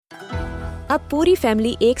अब पूरी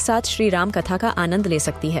फैमिली एक साथ श्री राम कथा का आनंद ले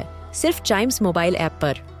सकती है सिर्फ चाइम्स मोबाइल ऐप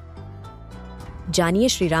पर। जानिए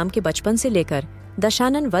श्री राम के बचपन से लेकर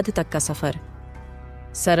दशानन वध तक का सफर।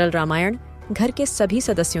 सरल रामायण घर के सभी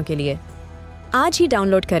सदस्यों के लिए। आज ही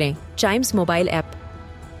डाउनलोड करें चाइम्स मोबाइल ऐप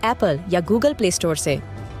एप्पल या गूगल प्ले स्टोर से।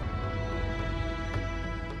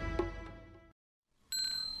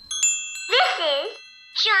 This is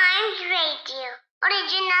Chimes Radio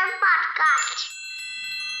original podcast.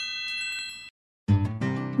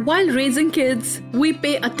 While raising kids, we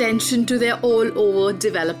pay attention to their all-over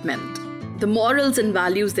development, the morals and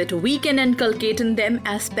values that we can inculcate in them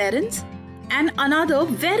as parents. And another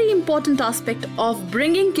very important aspect of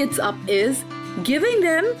bringing kids up is giving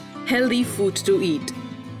them healthy food to eat,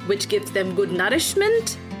 which gives them good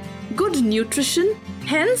nourishment, good nutrition,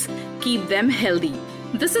 hence keep them healthy.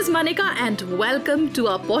 This is Manika and welcome to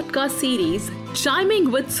our podcast series, Chiming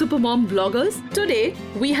with Supermom Bloggers. Today,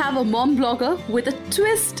 we have a mom blogger with a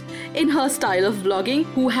twist in her style of blogging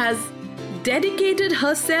who has dedicated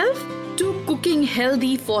herself to cooking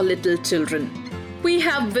healthy for little children. We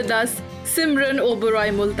have with us Simran Oberoi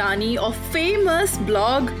Multani of famous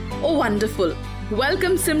blog Oh Wonderful.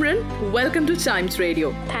 Welcome Simran, welcome to Chimes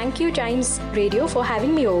Radio. Thank you Chimes Radio for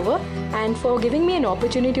having me over and for giving me an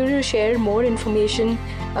opportunity to share more information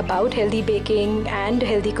about healthy baking and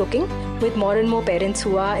healthy cooking with more and more parents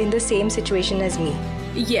who are in the same situation as me.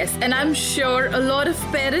 Yes, and I'm sure a lot of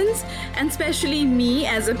parents, and especially me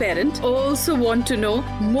as a parent, also want to know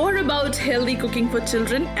more about healthy cooking for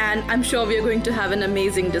children, and I'm sure we are going to have an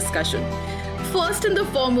amazing discussion. First and the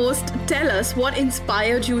foremost, tell us what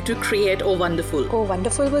inspired you to create Oh Wonderful. Oh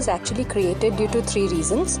Wonderful was actually created due to 3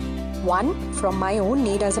 reasons. One, from my own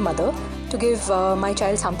need as a mother to give my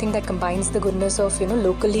child something that combines the goodness of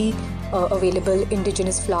locally available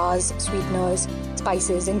indigenous flours, sweeteners,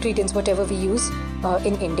 spices, ingredients, whatever we use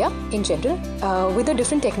in India in general, with a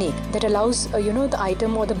different technique that allows the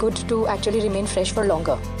item or the good to actually remain fresh for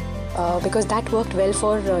longer. Because that worked well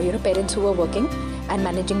for parents who were working and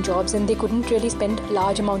managing jobs, and they couldn't really spend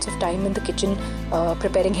large amounts of time in the kitchen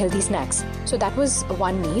preparing healthy snacks. So that was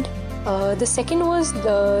one need. The second was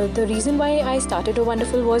the reason why I started Oh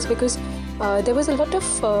Wonderful was because there was a lot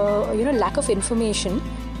of lack of information,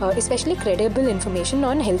 especially credible information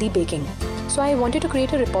on healthy baking. So I wanted to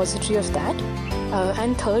create a repository of that.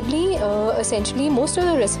 And thirdly, essentially most of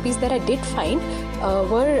the recipes that I did find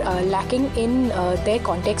were lacking in their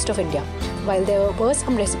context of India. While there were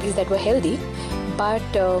some recipes that were healthy, but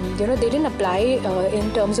they didn't apply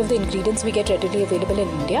in terms of the ingredients we get readily available in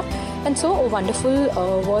India. And so Oh Wonderful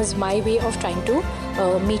was my way of trying to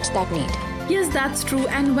meet that need. Yes, that's true.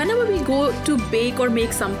 And whenever we go to bake or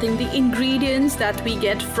make something, the ingredients that we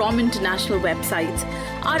get from international websites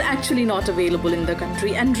are actually not available in the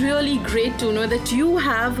country. And really great to know that you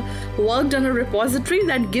have worked on a repository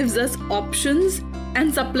that gives us options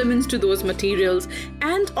and supplements to those materials.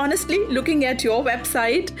 And honestly, looking at your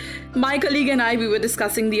website, my colleague and I, we were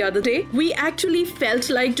discussing the other day, we actually felt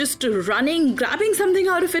like just running, grabbing something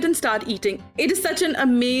out of it and start eating. It is such an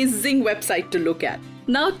amazing website to look at.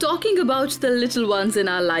 Now, talking about the little ones in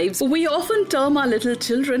our lives, we often term our little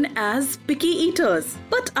children as picky eaters.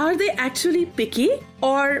 But are they actually picky,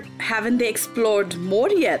 or haven't they explored more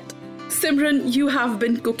yet? Simran, you have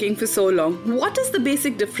been cooking for so long. What is the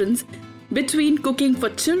basic difference between cooking for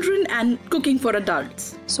children and cooking for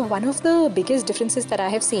adults? So one of the biggest differences that I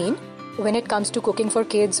have seen when it comes to cooking for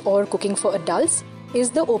kids or cooking for adults is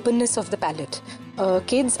the openness of the palate.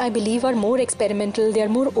 Kids, I believe, are more experimental. They are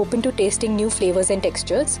more open to tasting new flavors and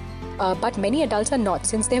textures. But many adults are not,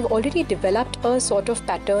 since they have already developed a sort of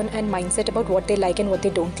pattern and mindset about what they like and what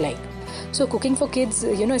they don't like. So cooking for kids,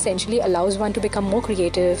 essentially allows one to become more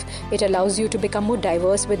creative. It allows you to become more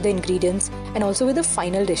diverse with the ingredients and also with the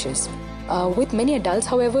final dishes. With many adults,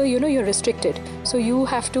 however, you're restricted. So you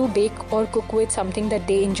have to bake or cook with something that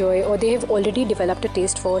they enjoy or they have already developed a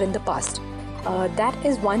taste for in the past. That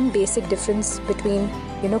is one basic difference between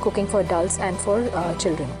cooking for adults and for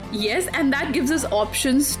children. Yes, and that gives us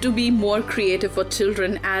options to be more creative for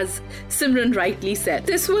children, as Simran rightly said.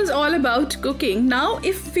 This was all about cooking. Now,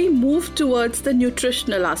 if we move towards the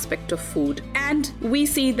nutritional aspect of food, and we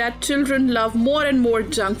see that children love more and more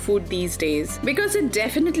junk food these days, because it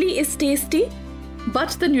definitely is tasty,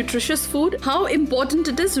 but the nutritious food, how important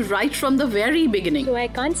it is right from the very beginning. So I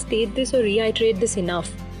can't state this or reiterate this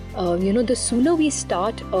enough. The sooner we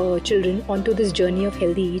start children onto this journey of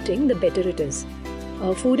healthy eating, the better it is.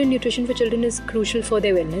 Food and nutrition for children is crucial for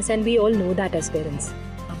their wellness, and we all know that as parents.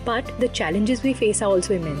 But the challenges we face are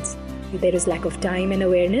also immense. There is lack of time and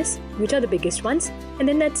awareness, which are the biggest ones, and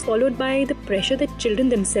then that's followed by the pressure that children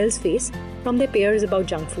themselves face from their peers about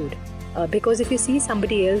junk food. Because if you see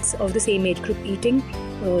somebody else of the same age group eating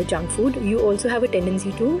junk food, you also have a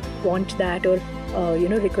tendency to want that or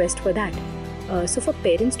request for that. So for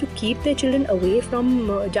parents to keep their children away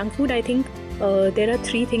from junk food, I think there are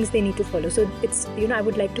 3 things they need to follow. So it's, I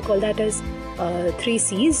would like to call that as 3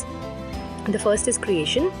 C's. The first is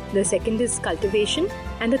creation, the second is cultivation,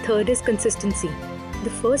 and the third is consistency. The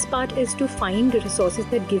first part is to find resources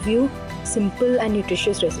that give you simple and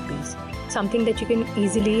nutritious recipes, something that you can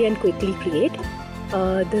easily and quickly create.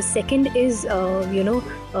 The second is,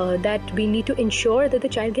 that we need to ensure that the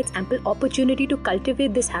child gets ample opportunity to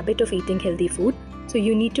cultivate this habit of eating healthy food. So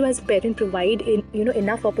you need to, as a parent, provide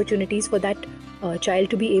enough opportunities for that child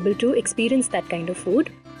to be able to experience that kind of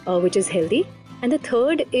food, which is healthy. And the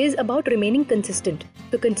third is about remaining consistent.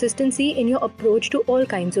 So consistency in your approach to all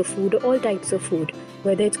kinds of food, all types of food,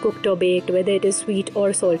 whether it's cooked or baked, whether it is sweet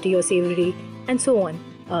or salty or savory, and so on.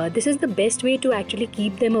 This is the best way to actually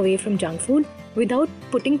keep them away from junk food without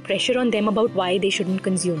putting pressure on them about why they shouldn't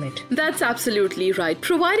consume it. That's absolutely right.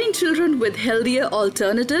 Providing children with healthier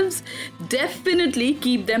alternatives definitely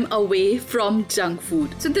keep them away from junk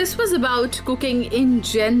food. So this was about cooking in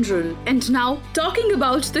general. And now talking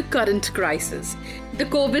about the current crisis, the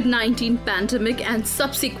COVID-19 pandemic and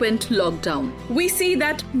subsequent lockdown. We see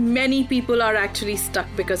that many people are actually stuck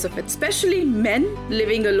because of it, especially men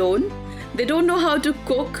living alone. They don't know how to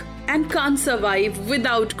cook and can't survive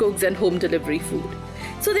without cooks and home delivery food.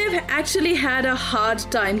 So they've actually had a hard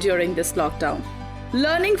time during this lockdown.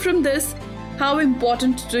 Learning from this, how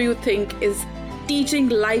important do you think is teaching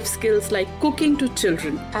life skills like cooking to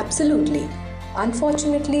children? Absolutely.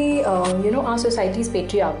 Unfortunately, our society is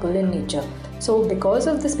patriarchal in nature. So because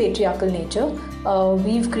of this patriarchal nature,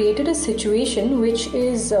 we've created a situation which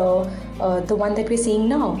is the one that we're seeing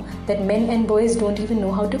now, that men and boys don't even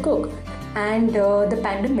know how to cook. And the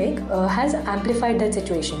pandemic has amplified that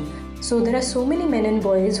situation. So there are so many men and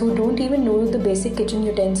boys who don't even know the basic kitchen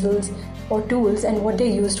utensils or tools and what they're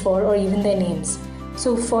used for, or even their names.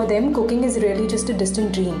 So for them, cooking is really just a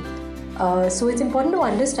distant dream. So it's important to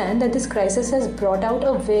understand that this crisis has brought out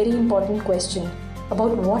a very important question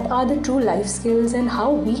about what are the true life skills and how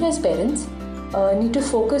we as parents need to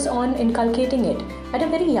focus on inculcating it at a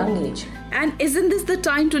very young age. And isn't this the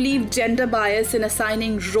time to leave gender bias in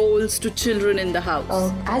assigning roles to children in the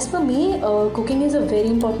house? As for me, cooking is a very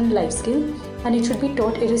important life skill, and it should be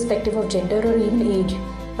taught irrespective of gender or even age,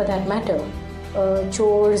 for that matter.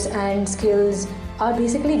 Chores and skills are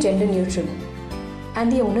basically gender neutral. And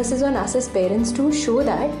the onus is on us as parents to show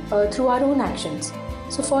that through our own actions.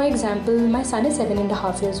 So for example, my son is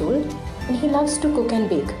 7.5 years old and he loves to cook and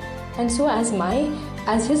bake. And so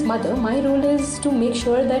as his mother, my role is to make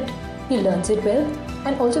sure that he learns it well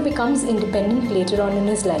and also becomes independent later on in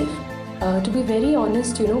his life. To be very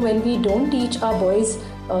honest, when we don't teach our boys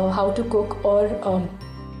how to cook or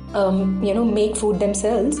make food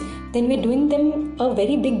themselves, then we're doing them a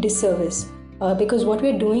very big disservice. Because what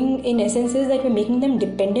we're doing in essence is that we're making them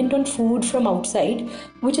dependent on food from outside,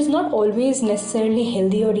 which is not always necessarily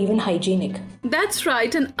healthy or even hygienic. That's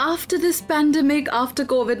right. And after this pandemic, after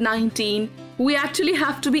COVID-19, we actually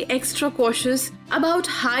have to be extra cautious about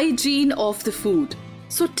hygiene of the food.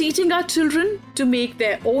 So teaching our children to make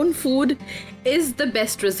their own food is the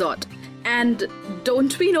best resort. And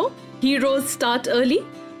don't we know, heroes start early?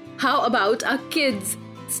 How about our kids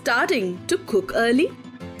starting to cook early?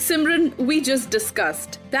 Simran, we just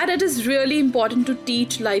discussed that it is really important to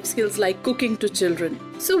teach life skills like cooking to children.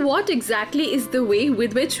 So what exactly is the way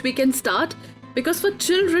with which we can start? Because for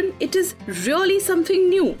children, it is really something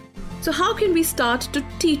new. So how can we start to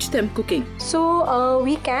teach them cooking? So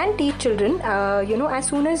we can teach children, as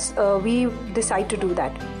soon as we decide to do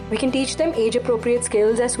that. We can teach them age-appropriate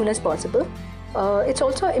skills as soon as possible. It's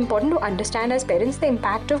also important to understand as parents the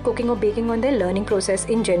impact of cooking or baking on their learning process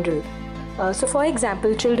in general. So for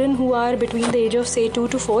example, children who are between the age of say 2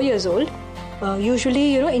 to 4 years old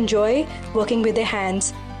usually enjoy working with their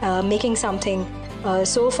hands, making something.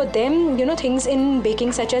 So for them, things in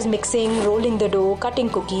baking such as mixing, rolling the dough, cutting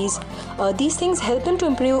cookies, these things help them to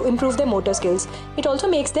improve their motor skills. It also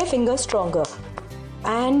makes their fingers stronger.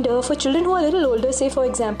 And for children who are a little older, say for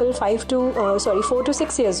example 4 to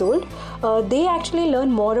 6 years old, they actually learn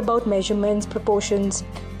more about measurements, proportions,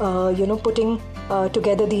 putting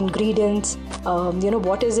together the ingredients,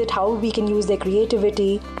 what is it, how we can use their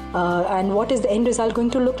creativity, and what is the end result going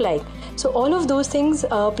to look like. So all of those things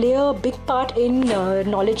play a big part in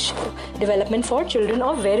knowledge development for children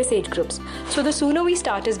of various age groups. So the sooner we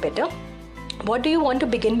start is better. what do you want to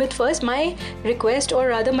begin with first? My request, or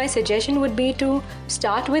rather my suggestion, would be to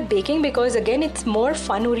start with baking, because again it's more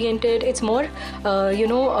fun oriented. It's more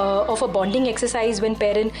of a bonding exercise when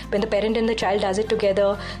the parent and the child does it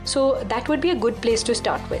together. So that would be a good place to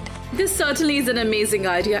start with. This certainly is an amazing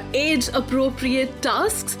idea. Age appropriate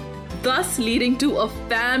tasks, thus leading to a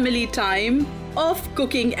family time of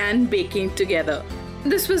cooking and baking together.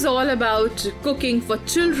 This was all about cooking for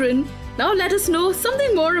children. Now let us know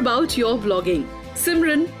something more about your blogging.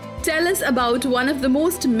 Simran, tell us about one of the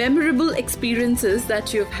most memorable experiences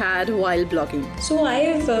that you've had while blogging. So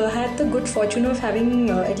I've had the good fortune of having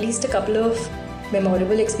at least a couple of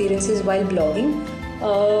memorable experiences while blogging.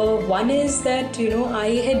 One is that, I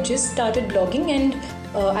had just started blogging, and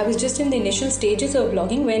I was just in the initial stages of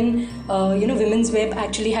blogging when, Women's Web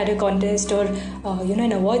actually had a contest or,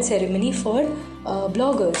 an award ceremony for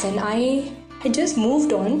bloggers. And I had just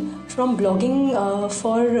moved on from blogging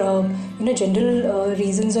for general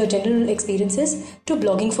reasons or general experiences to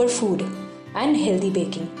blogging for food and healthy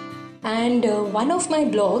baking. And one of my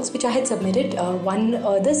blogs which I had submitted won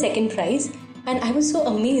the second prize, and I was so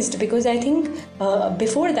amazed, because I think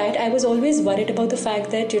before that I was always worried about the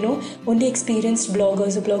fact that only experienced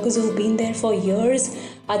bloggers or bloggers who've been there for years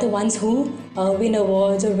are the ones who win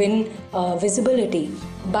awards or win visibility.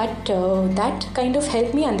 But that kind of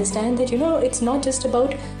helped me understand that it's not just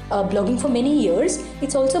about blogging for many years.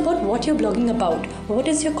 It's also about what you're blogging about. What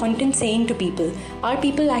is your content saying to people? Are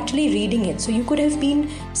people actually reading it? So you could have been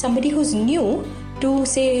somebody who's new to,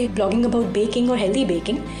 say, blogging about baking or healthy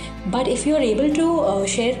baking, but if you're able to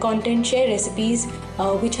share content, share recipes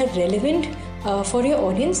which are relevant for your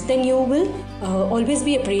audience, then you will always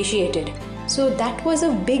be appreciated. So that was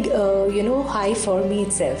a big high for me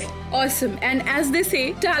itself. Awesome. And as they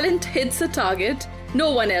say, talent hits a target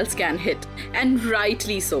no one else can hit. And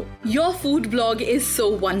rightly so. Your food blog is so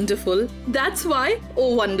wonderful. That's why,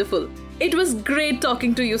 oh wonderful. It was great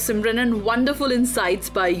talking to you, Simran, and wonderful insights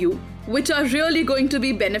by you, which are really going to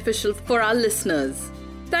be beneficial for our listeners.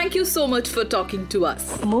 Thank you so much for talking to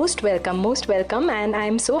us. Most welcome, and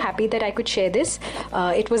I'm so happy that I could share this.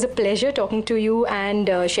 It was a pleasure talking to you and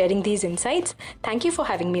sharing these insights. Thank you for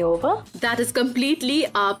having me over. That is completely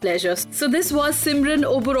our pleasure. So this was Simran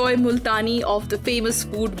Oberoi Multani of the famous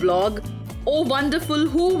food blog Oh Wonderful,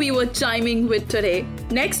 who we were chiming with today.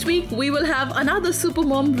 Next week, we will have another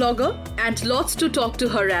supermom blogger and lots to talk to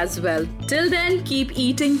her as well. Till then, keep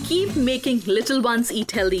eating, keep making little ones eat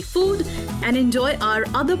healthy food, and enjoy our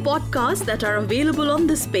other podcasts that are available on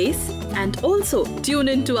this space. And also, tune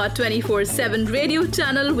in to our 24/7 radio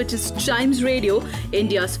channel, which is Chimes Radio,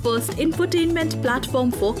 India's first infotainment platform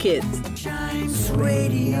for kids. Chimes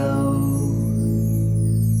Radio.